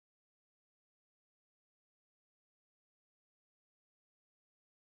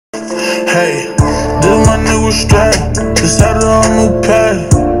Hey, this my nigga strap. Decided on a new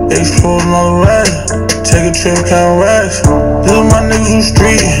path. Exploding all the way. Take a trip, count racks. This is my niggas who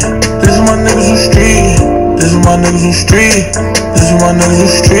street. This is my niggas who street. This is my niggas who street. This is my niggas who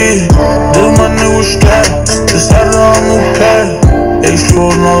street. This is my nigga strap. Decided on a new path.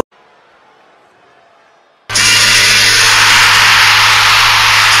 Exploding all the way.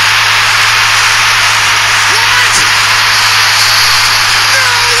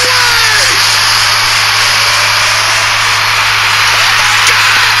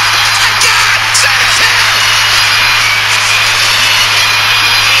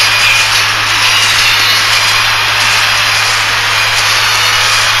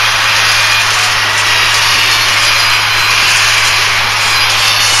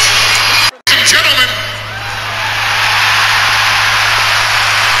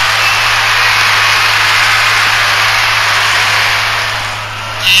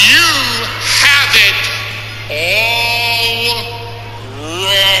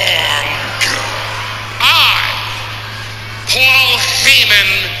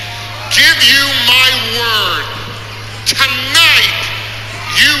 Give you my word, tonight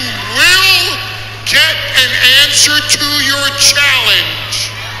you will get an answer to your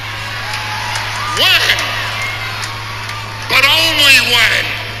challenge. When, but only when,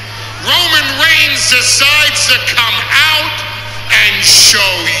 Roman Reigns decides to come out and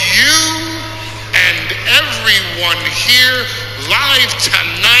show you and everyone here live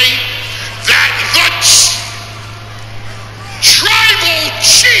tonight that the Tribal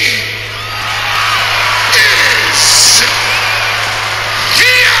Chief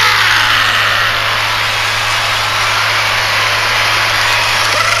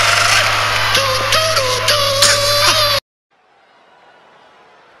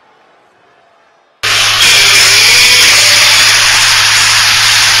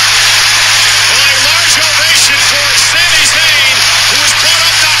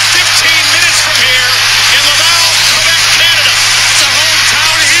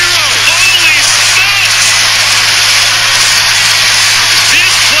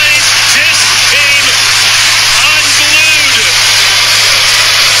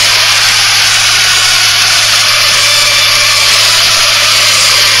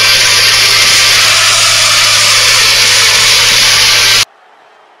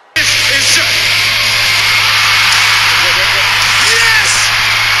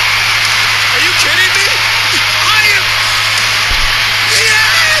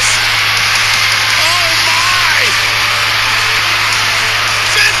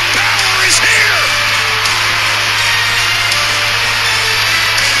is here!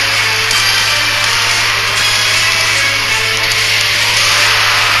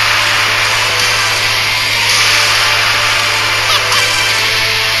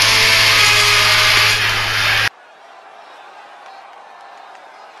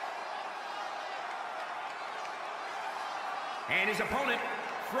 And his opponent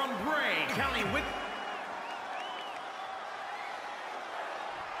from Bray County with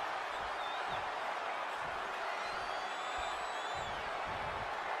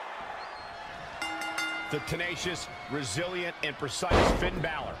the tenacious, resilient, and precise Finn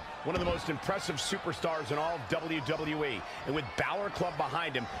Balor, one of the most impressive superstars in all of WWE. And with Balor Club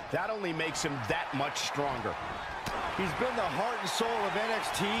behind him, that only makes him that much stronger. He's been the heart and soul of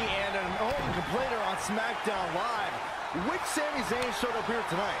NXT and an open complainer on Smackdown Live. Which Sami Zayn showed up here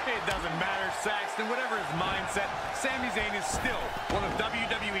tonight? It doesn't matter, Saxton. Whatever his mindset, Sami Zayn is still one of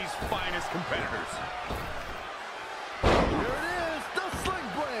WWE's finest competitors. Here it is, the Sling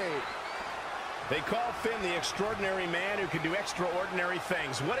Blade. They call Finn the extraordinary man who can do extraordinary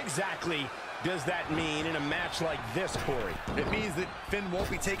things. What exactly does that mean in a match like this, Corey? It means that Finn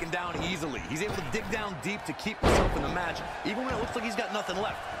won't be taken down easily. He's able to dig down deep to keep himself in the match, even when it looks like he's got nothing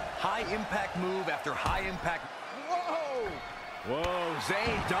left. High impact move after high impact. Whoa! Whoa,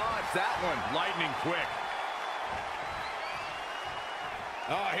 Zayn dodged that one. Lightning quick.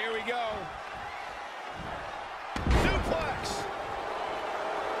 Oh, here we go. Suplex.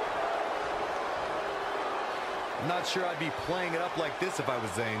 I'm not sure I'd be playing it up like this if I was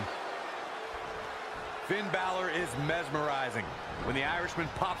Zayn. Finn Balor is mesmerizing. When the Irishman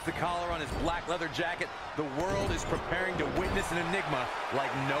pops the collar on his black leather jacket, the world is preparing to witness an enigma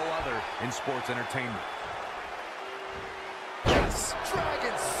like no other in sports entertainment. Yes,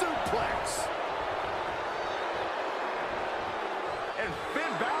 Dragon Suplex. And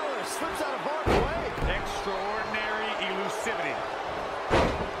Finn Balor slips out of harm's way. Extraordinary elusivity.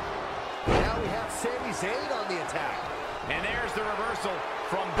 Now we have Sami Zayn on the attack. And there's the reversal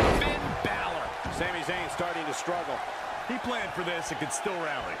from Finn Balor. Sami Zayn starting to struggle. He planned for this and could still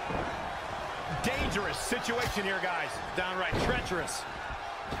rally. Dangerous situation here, guys. Downright treacherous.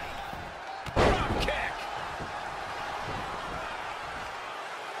 Drop kick.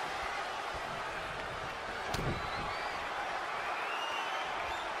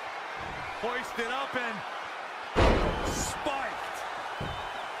 Hoisted up and spiked.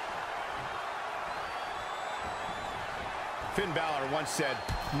 Finn Balor once said,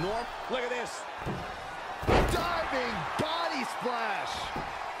 Norm, look at this. Diving body splash.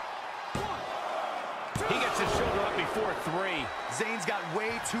 He gets his shoulder up before 3. Zayn's got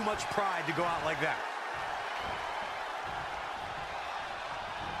way too much pride to go out like that.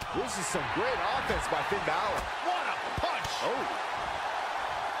 This is some great offense by Finn Balor. What a punch!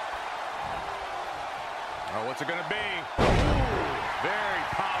 Oh, what's it gonna be? Ooh, very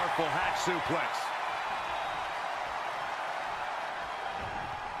powerful hatch suplex.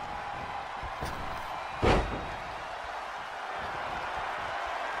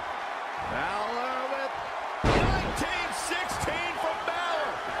 Balor with 1916 from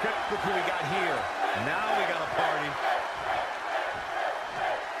Balor. Look who we got here. Now we got a party.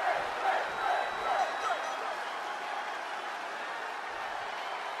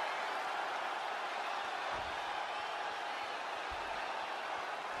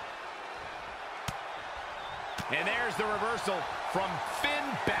 And there's the reversal from Finn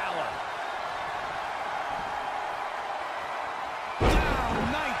Balor. Down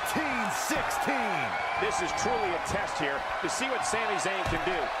 1916. This is truly a test here to see what Sami Zayn can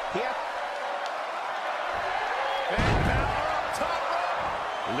do. And Balor up top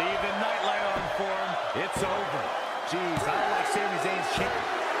rope. Leave the nightlight on for him. It's over. Jeez, I don't like Sami Zayn's champ.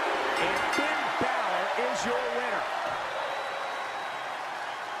 And Finn Balor is your winner.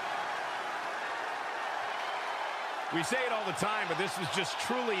 We say it all the time, but this was just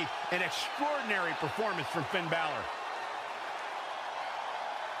truly an extraordinary performance from Finn Balor.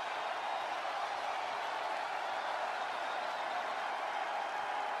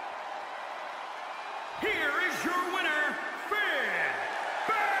 Here is your winner, Finn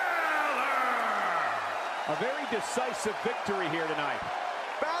Balor. A very decisive victory here tonight.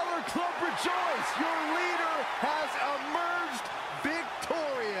 Balor Club rejoice! Your leader has emerged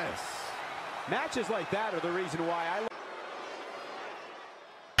victorious. Matches like that are the reason why I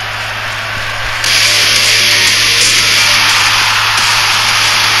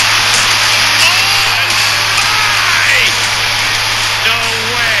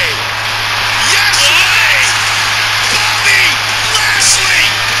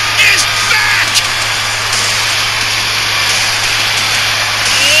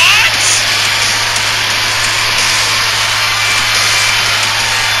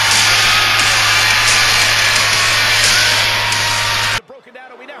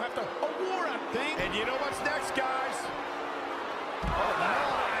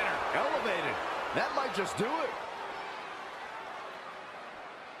That might just do it.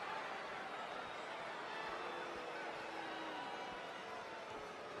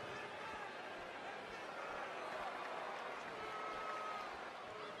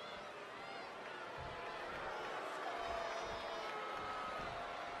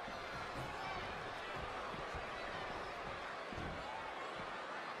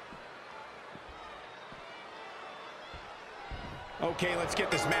 Okay, let's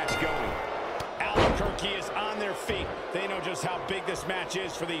get this match going. Albuquerque is on their feet. They know just how big this match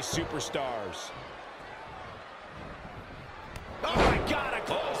is for these superstars. Oh my God, a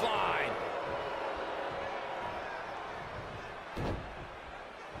clothesline!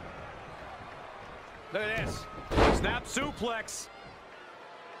 Look at this. Snap suplex.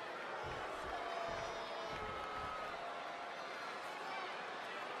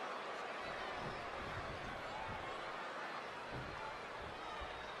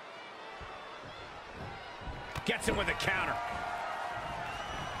 Gets him with a counter.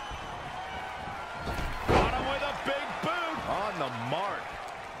 Got him with a big boot. On the mark.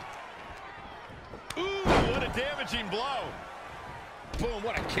 Ooh, what a damaging blow. Boom,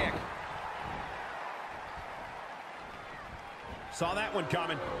 what a kick. Saw that one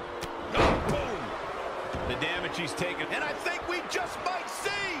coming. Oh, boom. The damage he's taken. And I think we just might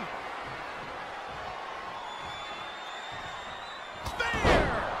see.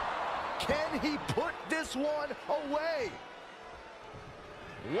 Spear! Can he put this one away?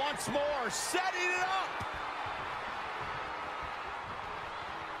 Once more, setting it up.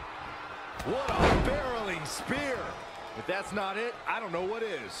 What a barreling spear. If that's not it, I don't know what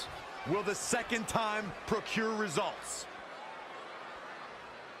is. Will the second time procure results?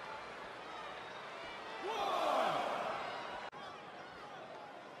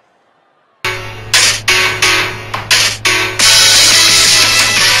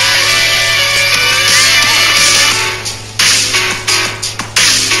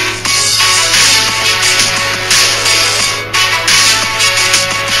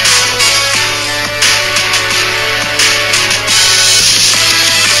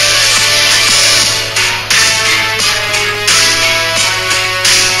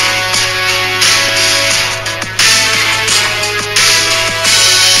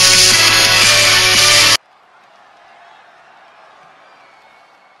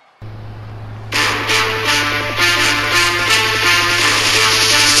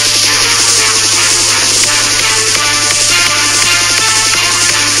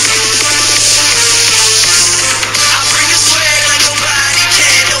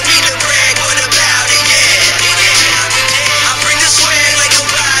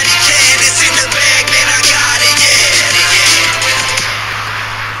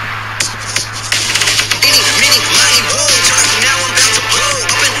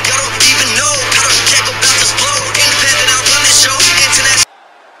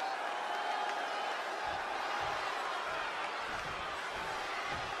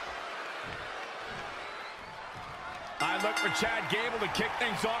 And look for Chad Gable to kick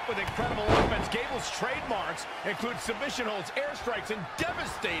things off with incredible offense. Gable's trademarks include submission holds, airstrikes, and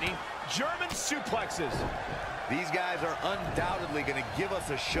devastating German suplexes. These guys are undoubtedly going to give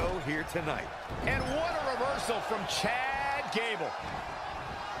us a show here tonight. And what a reversal from Chad Gable.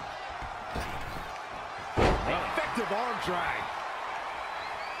 Effective arm drag.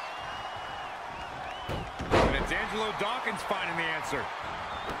 And it's Angelo Dawkins finding the answer.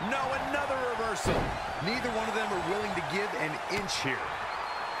 No, another reversal. Neither one of them are willing to give an inch here.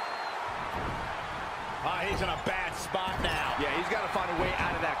 He's in a bad spot now. Yeah, he's got to find a way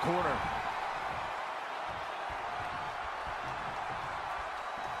out of that corner.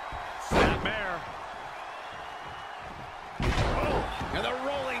 Snapmare. Oh, and the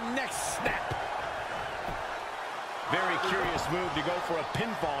rolling neck snap. Very curious move to go for a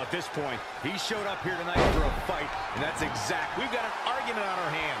pinfall at this point. He showed up here tonight for a fight, and that's exact. We've got an argument on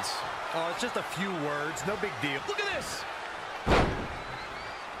our hands. Oh, it's just a few words, no big deal. Look at this.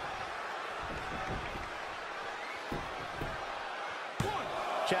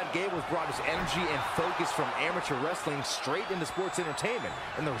 Chad Gable's brought his energy and focus from amateur wrestling straight into sports entertainment,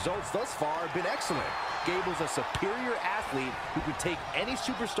 and the results thus far have been excellent. Gable's a superior athlete who can take any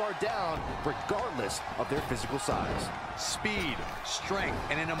superstar down regardless of their physical size. Speed, strength,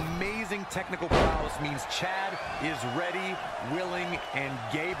 and an amazing technical prowess means Chad is ready, willing, and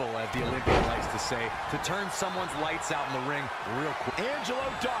Gable, as the Olympian likes to say, to turn someone's lights out in the ring real quick.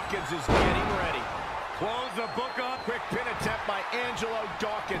 Angelo Dawkins is getting ready. Close the book up. Quick pin attempt by Angelo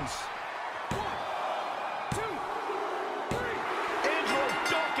Dawkins. 1, 2, 3. Angelo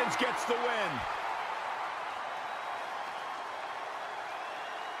Dawkins gets the win.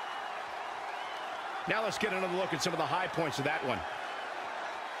 Now let's get another look at some of the high points of that one.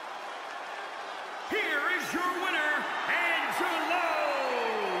 Here is your winner, Angelo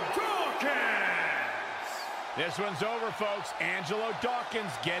Dawkins. This one's over, folks. Angelo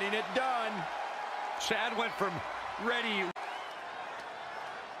Dawkins getting it done. Chad went from ready.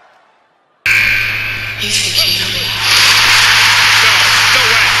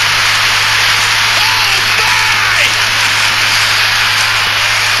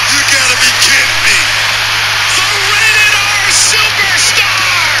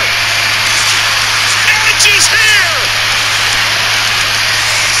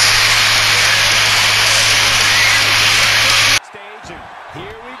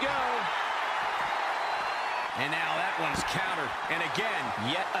 And now that one's countered. And again,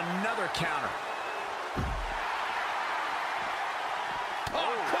 yet another counter.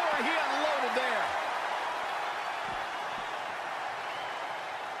 Oh, Corey, he unloaded there.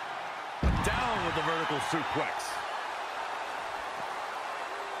 Down with the vertical suplex.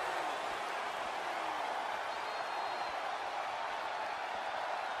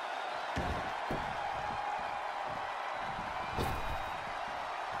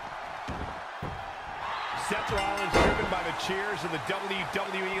 Seth Rollins, driven by the cheers of the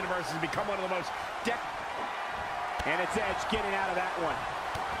WWE Universe, has become one of the most and it's Edge getting out of that one.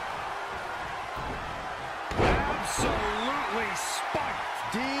 Absolutely spiked.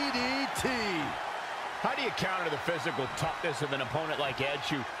 DDT. How do you counter the physical toughness of an opponent like Edge,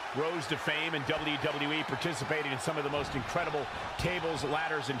 who rose to fame in WWE, participating in some of the most incredible tables,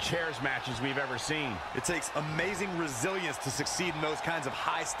 ladders, and chairs matches we've ever seen? It takes amazing resilience to succeed in those kinds of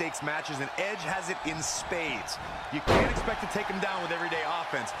high-stakes matches, and Edge has it in spades. You can't expect to take him down with everyday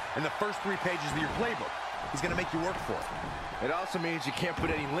offense in the first 3 pages of your playbook. He's going to make you work for it. It also means you can't put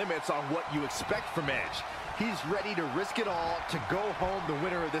any limits on what you expect from Edge. He's ready to risk it all to go home the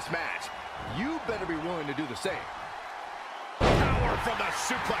winner of this match. You better be willing to do the same. Power from the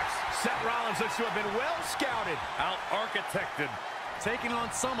suplex. Seth Rollins looks to have been well scouted. Out-architected. Taking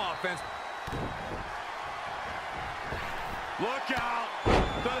on some offense. Look out.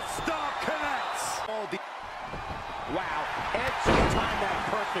 The stop connects. Wow, Edge timed that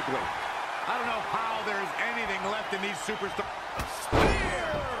perfectly. I don't know how there's anything left in these superstars.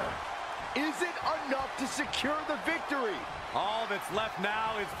 Spear! Is it enough to secure the victory? All that's left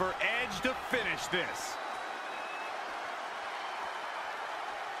now is for Edge to finish this.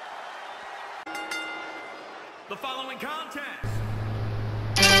 The following contest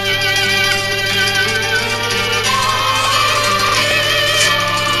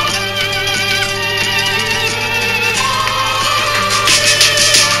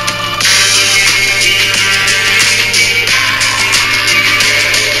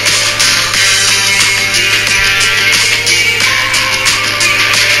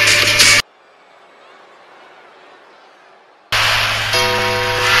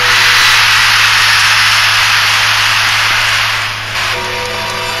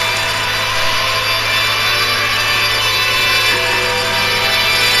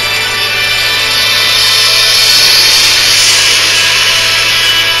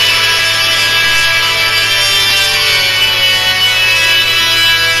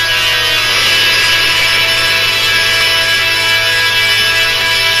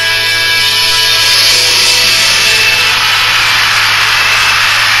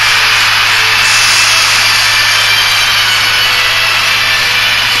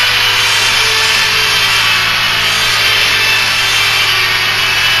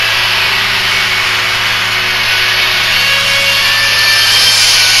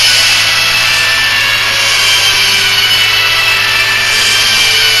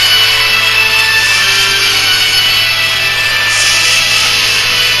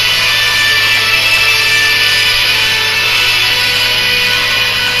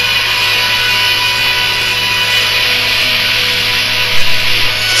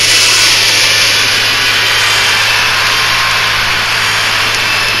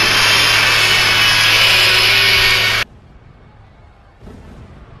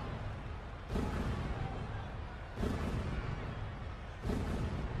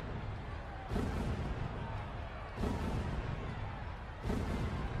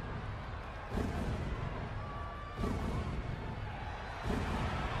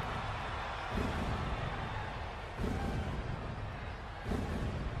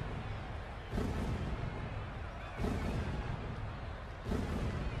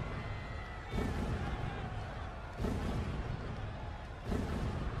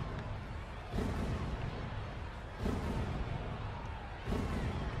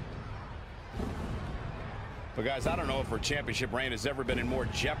But guys, I don't know if her championship reign has ever been in more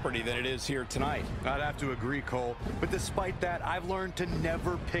jeopardy than it is here tonight. I'd have to agree, Cole. But despite that, I've learned to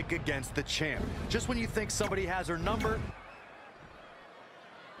never pick against the champ. Just when you think somebody has her number,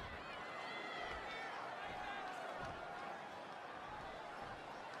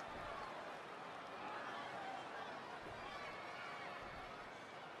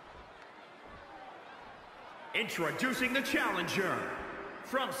 Introducing the challenger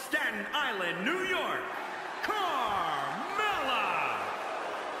from Staten Island, New York, Carmella.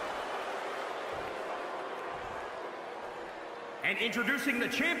 And introducing the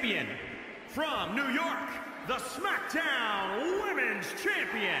champion from New York, the Smackdown Women's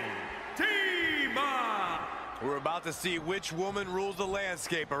Champion, Diva. we're about to see which woman rules the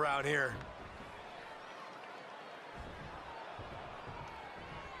landscape around here.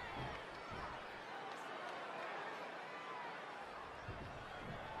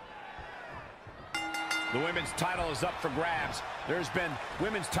 The women's title is up for grabs. There's been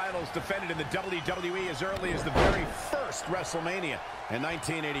women's titles defended in the WWE as early as the very first WrestleMania in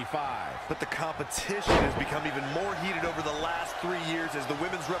 1985. But the competition has become even more heated over the last 3 years as the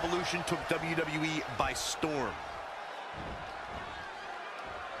women's revolution took WWE by storm.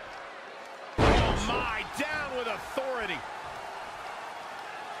 Oh my, down with authority.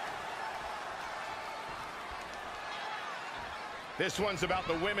 This one's about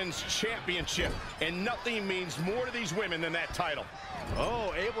the women's championship, and nothing means more to these women than that title.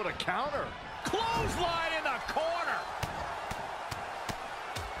 Oh, able to counter. Clothesline in the corner.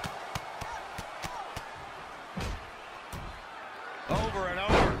 Over and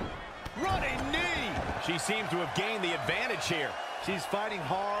over. Running knee. She seems to have gained the advantage here. She's fighting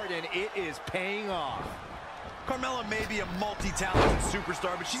hard, and it is paying off. Carmella may be a multi-talented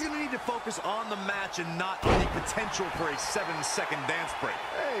superstar, but she's going to need to focus on the match and not on the potential for a 7-second dance break.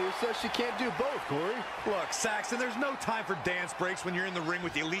 Hey, who says she can't do both, Corey? Look, Saxton, there's no time for dance breaks when you're in the ring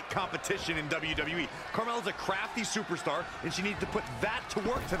with elite competition in WWE. Carmella's a crafty superstar, and she needs to put that to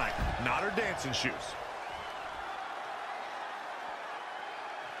work tonight, not her dancing shoes.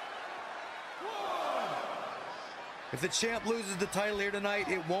 If the champ loses the title here tonight,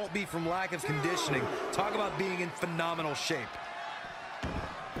 it won't be from lack of conditioning. Talk about being in phenomenal shape.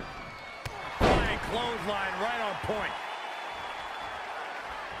 Flying clothesline right on point.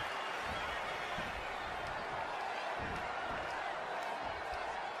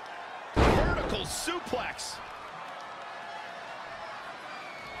 Vertical suplex.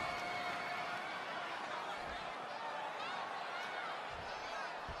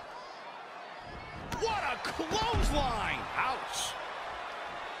 What a clothesline! Ouch!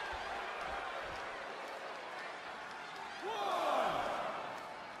 One,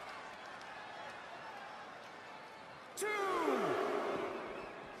 two.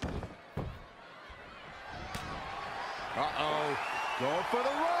 Uh-oh. Going for the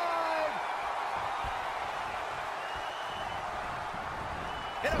ride.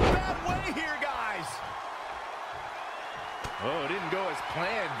 In a bad way here, guys. Oh, it didn't go as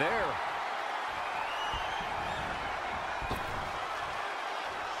planned there.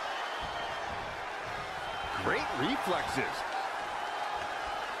 Great reflexes.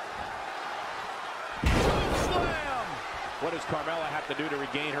 Slam! What does Carmella have to do to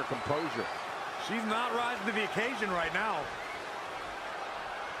regain her composure? She's not rising to the occasion right now.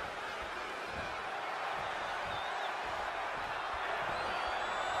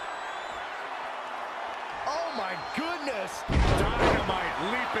 Oh, my goodness. Dynamite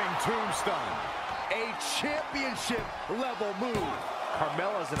leaping tombstone. A championship level move.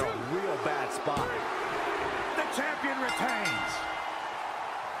 Carmella's in a real bad spot. The champion retains.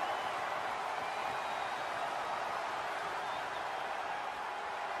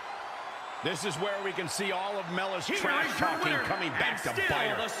 This is where we can see all of Mella's Here trash is your talking winner, coming back to and still bite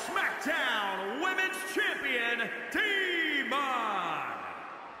her. the SmackDown Women's Champion, Diva.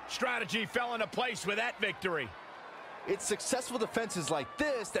 Strategy fell into place with that victory. It's successful defenses like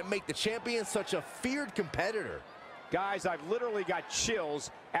this that make the champion such a feared competitor. Guys, I've literally got chills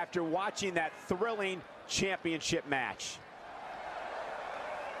after watching that thrilling championship match.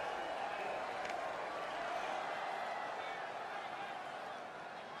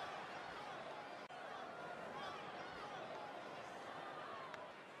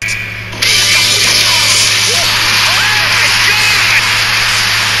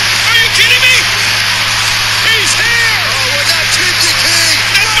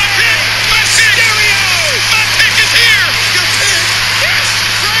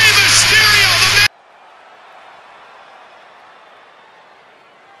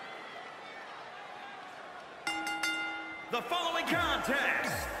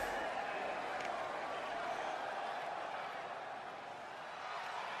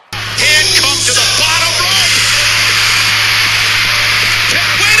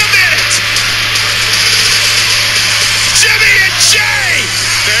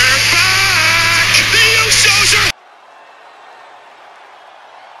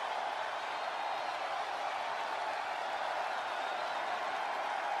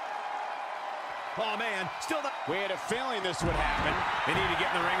 Still not. We had a feeling this would happen. They need to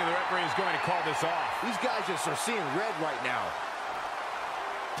get in the ring, and the referee is going to call this off. These guys just are seeing red right now.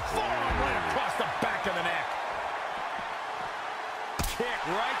 Forearm right across the back of the neck. Kick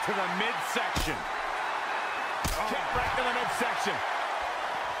right to the midsection. Kick right to the midsection.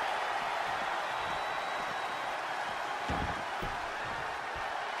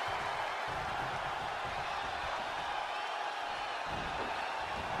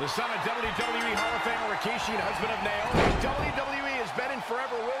 The son of WWE Hall of Famer Rikishi and husband of Naomi. WWE has been and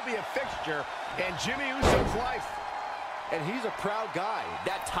forever will be a fixture in Jimmy Uso's life. And he's a proud guy.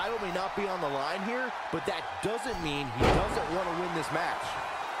 That title may not be on the line here, but that doesn't mean he doesn't want to win this match.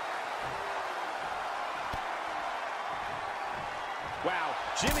 Wow,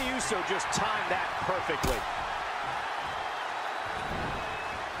 Jimmy Uso just timed that perfectly.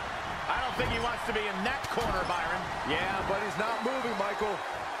 I don't think he wants to be in that corner, Byron. Yeah, but he's not moving, Michael.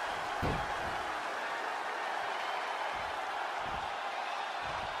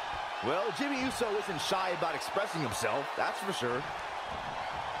 Well, Jimmy Uso isn't shy about expressing himself, that's for sure.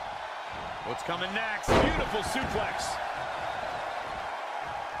 What's coming next? Beautiful suplex.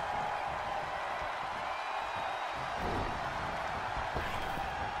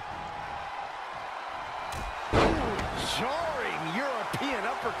 Jarring European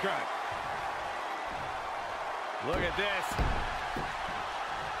uppercut. Look at this.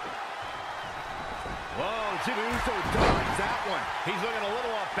 Whoa, Jimmy Uso dodged that one. He's looking a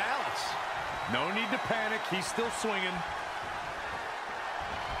little off balance. No need to panic. He's still swinging.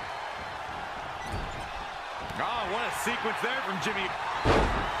 Oh, what a sequence there from Jimmy.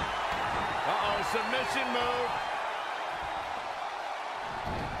 Uh-oh, submission move.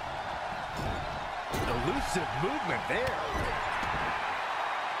 Elusive movement there.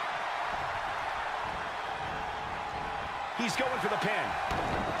 He's going for the pin.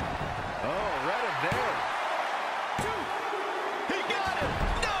 Oh, right up there. He got it.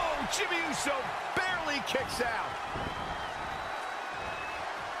 No, Jimmy Uso barely kicks out.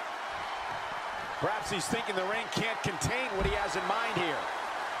 Perhaps he's thinking the ring can't contain what he has in mind here.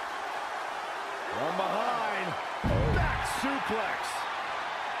 From behind. Back suplex.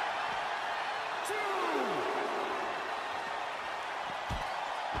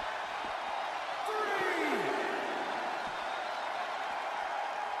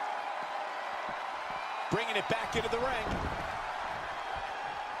 Bringing it back into the ring.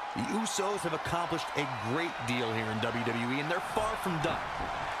 The Usos have accomplished a great deal here in WWE, and they're far from done.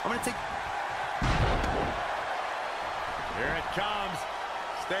 I'm going to take... Here it comes.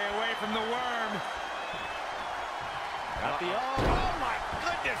 Stay away from the worm. Got the oh my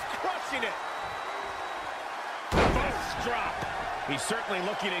goodness, crushing it. Fist drop. He's certainly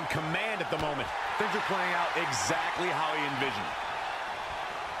looking in command at the moment. Things are playing out exactly how he envisioned.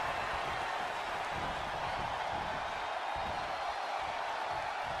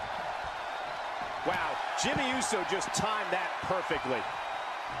 Wow, Jimmy Uso just timed that perfectly.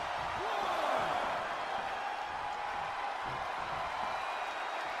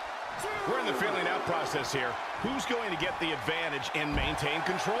 We're in the feeling out process here. Who's going to get the advantage and maintain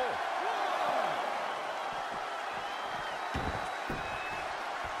control?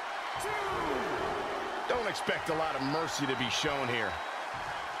 Don't expect a lot of mercy to be shown here.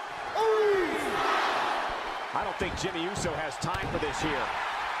 I don't think Jimmy Uso has time for this here.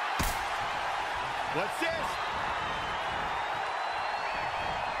 What's this?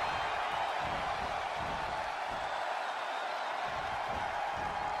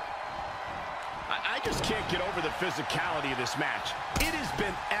 I just can't get over the physicality of this match. It has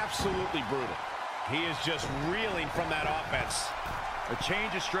been absolutely brutal. He is just reeling from that offense. A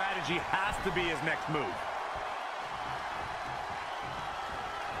change of strategy has to be his next move.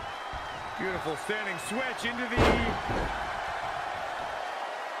 Beautiful standing switch into the...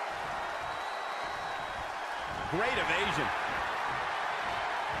 Great evasion.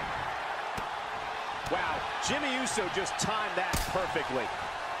 Wow, Jimmy Uso just timed that perfectly.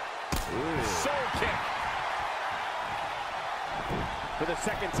 Soul kick. For the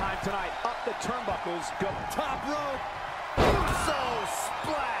second time tonight, up the turnbuckles, go top rope. Uso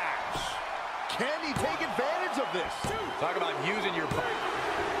splash. Can he take advantage of this? Talk about using your body.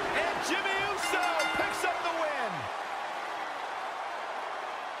 And Jimmy Uso picks up the win.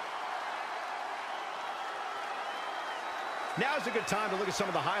 Now's a good time to look at some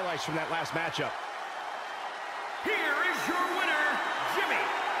of the highlights from that last matchup. Here is your winner, Jimmy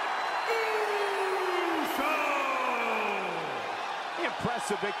Uso!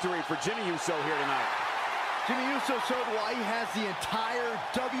 Impressive victory for Jimmy Uso here tonight. Jimmy Uso showed why he has the entire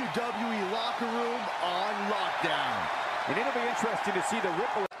WWE locker room on lockdown. And it'll be interesting to see the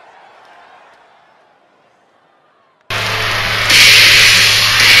ripple.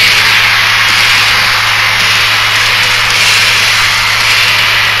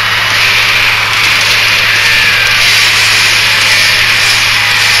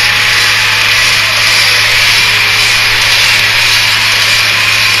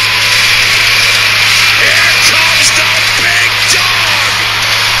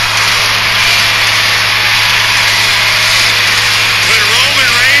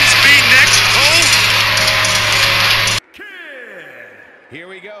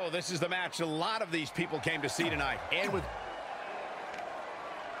 So this is the match a lot of these people came to see tonight. And with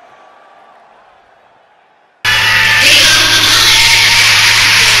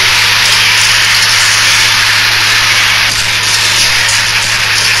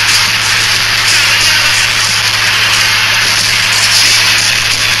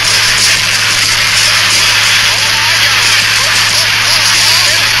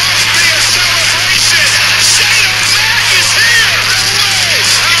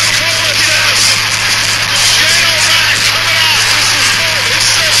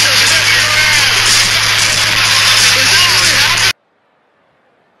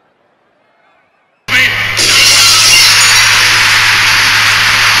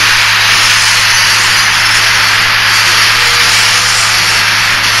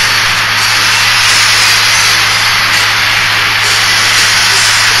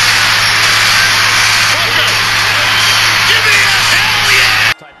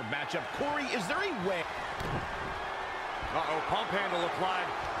Corey, is there a way? Uh-oh, pump handle applied.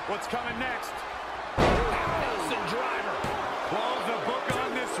 What's coming next? Nelson driver. Close the book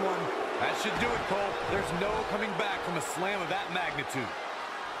on this one. That should do it, Cole. There's no coming back from a slam of that magnitude.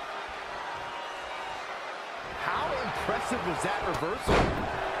 how impressive was that reversal?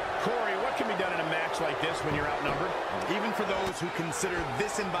 Corey, what can be done in a match like this when you're outnumbered? Even for those who consider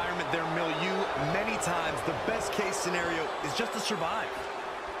this environment their milieu, many times the best case scenario is just to survive.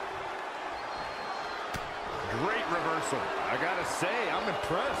 Great reversal. I gotta say, I'm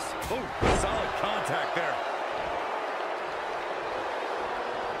impressed. Oh, solid contact there.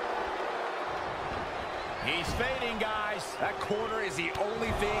 He's fading, guys. That corner is the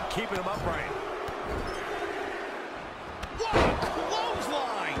only thing keeping him upright. What a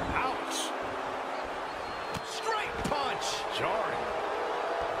clothesline! Ouch! Straight punch! Jarring.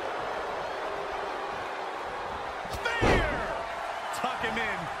 Spear! Tuck him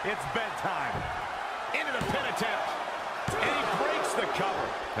in. It's bedtime. Into the pin attempt. And he breaks the cover.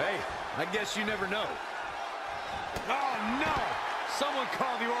 Hey, I guess you never know. Oh, no! Someone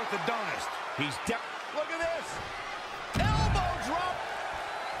call the orthodontist. He's Look at this. Elbow drop.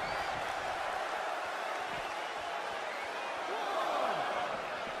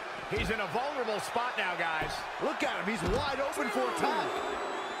 He's in a vulnerable spot now, guys. Look at him. He's wide open for a tap.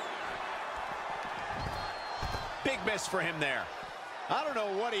 Big miss for him there. I don't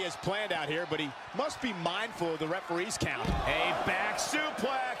know what he has planned out here, but he must be mindful of the referee's count. A back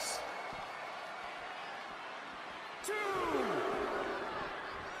suplex. 2, 3.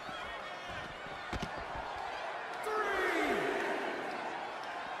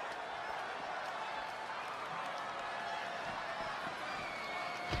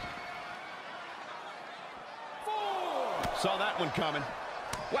 Saw that one coming.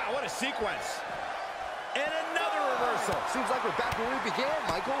 Wow, what a sequence. And another reversal. Seems like we're back where we began,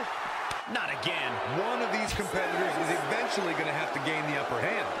 Michael. Not again. One of these competitors is eventually going to have to gain the upper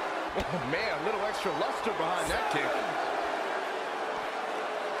hand. Oh, man, a little extra luster behind that kick.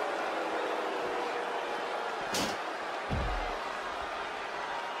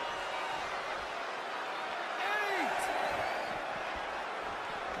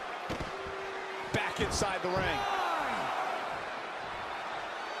 Back inside the ring.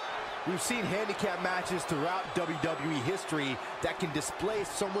 We've seen handicap matches throughout WWE history that can display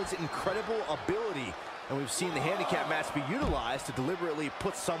someone's incredible ability. And we've seen the handicap match be utilized to deliberately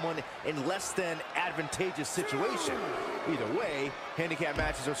put someone in less than advantageous situation. Either way, handicap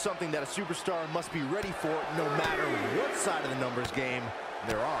matches are something that a superstar must be ready for no matter what side of the numbers game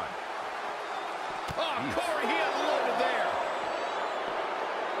they're on. Oh, Corey, he unloaded there.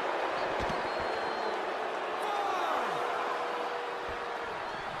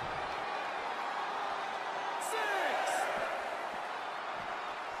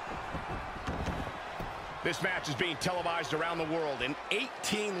 This match is being televised around the world in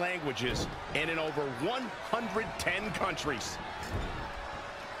 18 languages and in over 110 countries.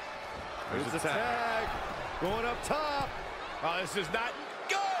 There's the tag. Going up top. Oh, this is not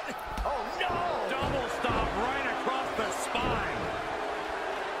good. Oh, no. Double stop right across the spine.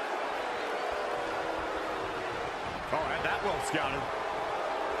 Oh, had that well scouted.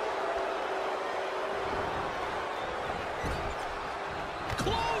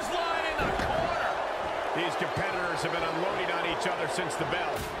 Clothesline in the corner. These competitors have been unloading on each other since the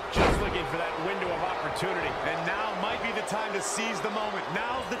bell. Just looking for that window of opportunity. And now might be the time to seize the moment.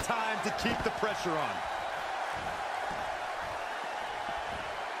 Now's the time to keep the pressure on.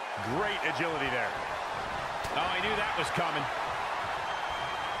 Great agility there. Oh, I knew that was coming.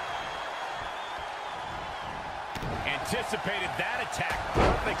 Anticipated that attack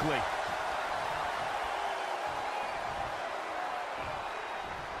perfectly.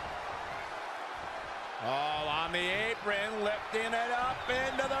 Oh, on the apron, lifting it up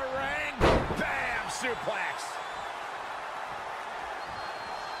into the ring. Bam! Suplex.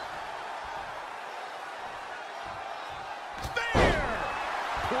 Spear!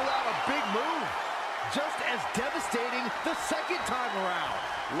 Pull out a big move. Just as devastating the second time around.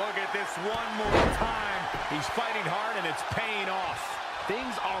 Look at this one more time. He's fighting hard and it's paying off.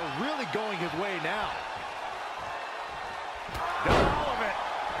 Things are really going his way now. Got all of it.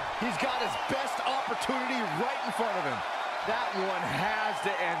 He's got his best opportunity right in front of him. That one has to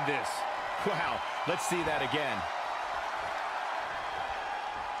end this. Wow, let's see that again.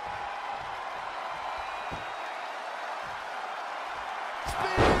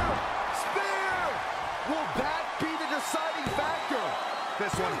 Spear! Spear! Will that be the deciding factor?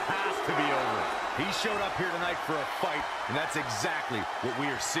 This one has to be over. He showed up here tonight for a fight, and that's exactly what we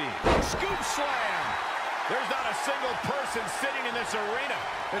are seeing. Scoop slam. There's not a single person sitting in this arena.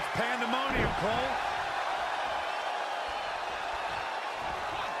 It's pandemonium, Cole.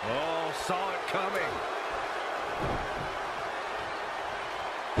 Oh, saw it coming.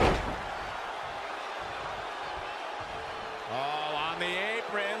 Oh, on the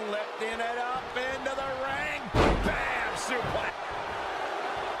apron, lifting it up into the ring. Bam! Suplex.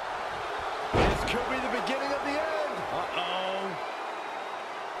 This could be the beginning of the end. Uh-oh.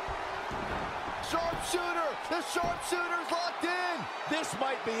 Sharpshooter! The sharpshooter's locked in! This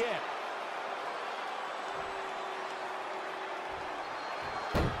might be it.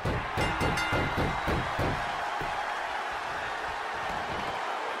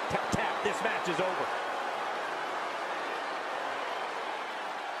 Tap, tap. This match is over.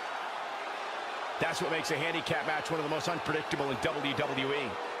 That's what makes a handicap match one of the most unpredictable in WWE.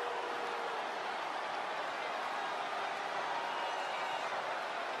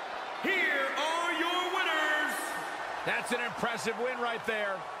 Here are your winners. That's an impressive win right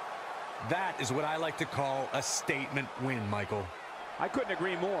there. That is what I like to call a statement win, Michael. I couldn't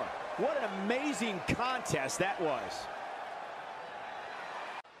agree more. What an amazing contest that was.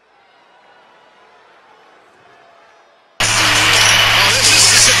 Oh, this is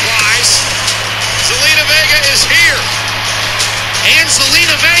a surprise. Zelina Vega is here. And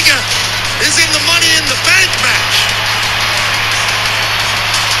Zelina Vega is in the Money in the Bank match.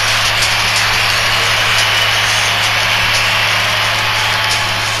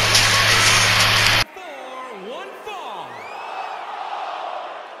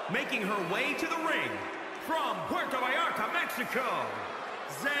 Making her way to the ring from Puerto Vallarta, Mexico,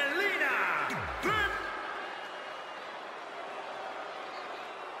 Zelina Vega.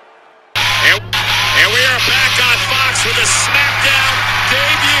 And we are back on Fox with a Smackdown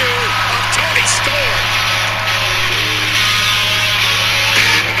debut of Toni Storm.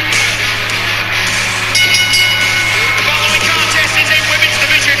 The following contest is a women's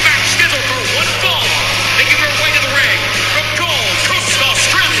division match scheduled for one fall. Making her way to the ring from Gold Coast,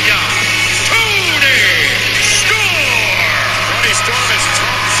 Australia, Toni Storm. Toni Storm is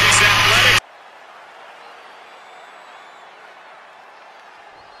tough. She's athletic.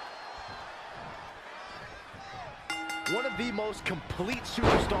 One of the most complete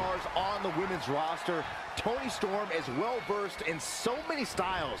superstars on the women's roster, Toni Storm is well-versed in so many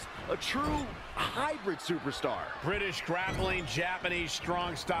styles. A true hybrid superstar. British grappling, Japanese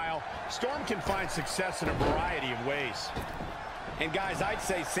strong style. Storm can find success in a variety of ways. And guys, I'd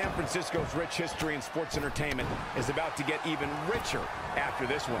say San Francisco's rich history in sports entertainment is about to get even richer after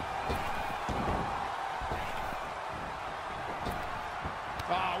this one.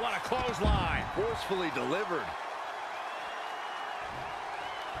 Oh, what a clothesline. Forcefully delivered.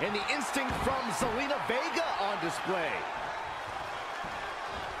 And the instinct from Zelina Vega on display.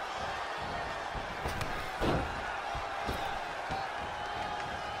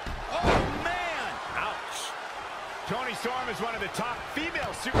 Oh, man! Ouch. Toni Storm is one of the top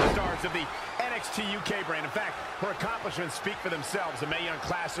female superstars of the NXT UK brand. In fact, her accomplishments speak for themselves. A Mae Young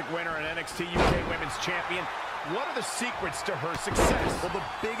Classic winner and NXT UK Women's Champion. What are the secrets to her success? Well, the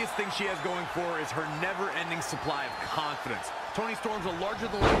biggest thing she has going for her is her never-ending supply of confidence. Toni Storm's a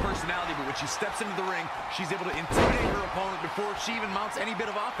larger-than-life personality, but when she steps into the ring, she's able to intimidate her opponent before she even mounts any bit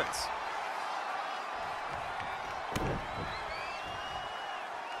of offense.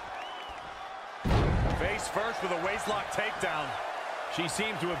 Face first with a waistlock takedown. She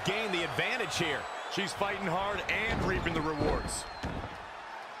seems to have gained the advantage here. She's fighting hard and reaping the rewards.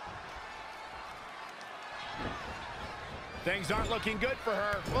 Things aren't looking good for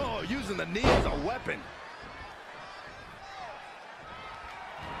her. Oh, using the knee as a weapon.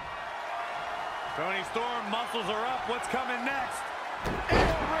 Toni Storm, muscles are up. What's coming next?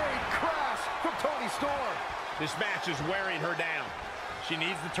 Air raid crash from Toni Storm. This match is wearing her down. She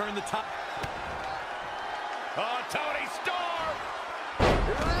needs to turn the top. Oh, Tony Storm!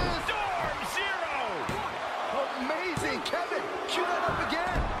 Here it is! Storm Zero! Amazing, Kevin! Cue that up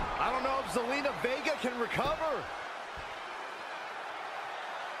again! I don't know if Zelina Vega can recover.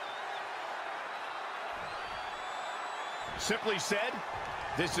 Simply said,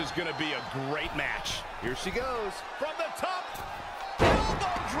 this is going to be a great match. Here she goes. From the top,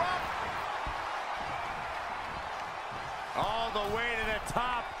 elbow drop. All the way to the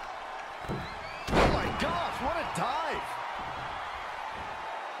top. Oh my gosh, what a dive.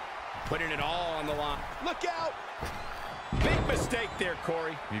 Putting it all on the line. Look out. Big mistake there,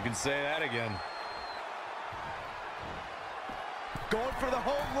 Corey. You can say that again. Going for the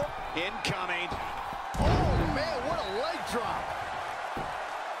home run. Incoming. Oh man, what a leg drop.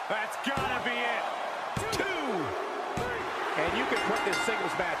 That's gotta be it. 2. And you can put this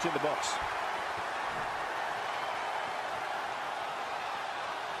singles match in the books.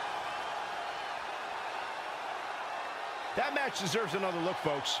 That match deserves another look,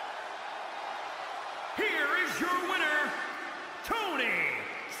 folks. Here is your winner, Tony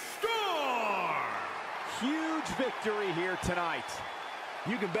Storm. Huge victory here tonight.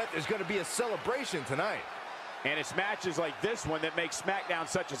 You can bet there's going to be a celebration tonight. And it's matches like this one that make SmackDown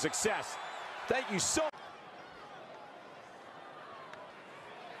such a success. Thank you so much.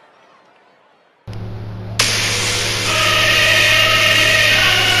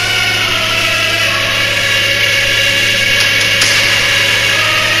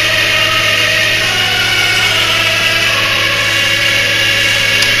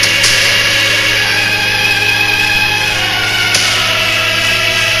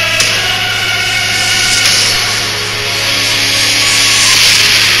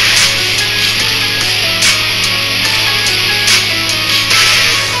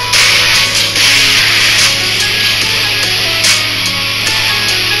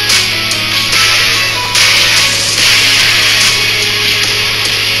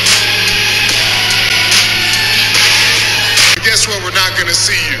 Guess what? We're not going to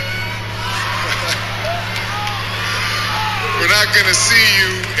see you. We're not going to see you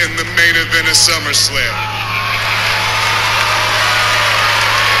in the main event of SummerSlam.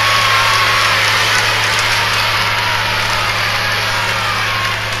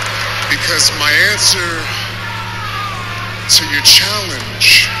 Because my answer to your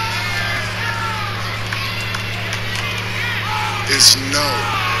challenge is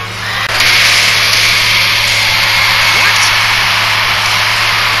no.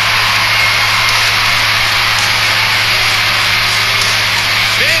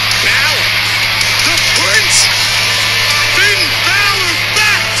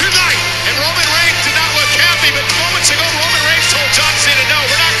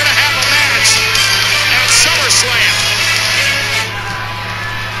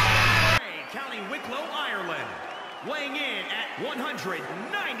 Weighing in at 190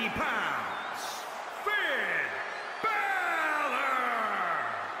 pounds, Finn Balor!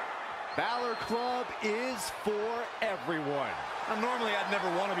 Balor Club is for everyone. Now, normally, I'd never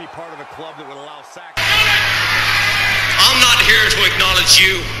want to be part of a club that would allow sacrifice. I'm not here to acknowledge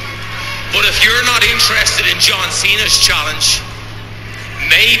you, but if you're not interested in John Cena's challenge,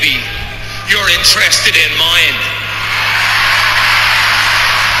 maybe you're interested in mine.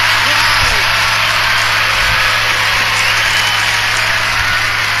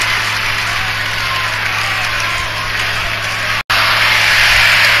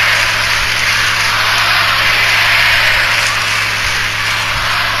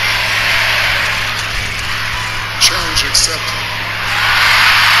 Challenge accepted.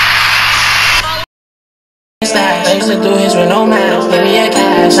 I used to do his with no mask. Give me a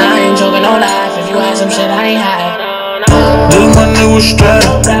cash, I ain't joking, no life. If you had some shit, I ain't hide. This my nigga straight.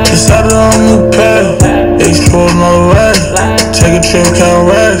 Decided on a new pay. Exploding all the way. Take a trip, count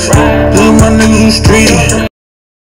racks.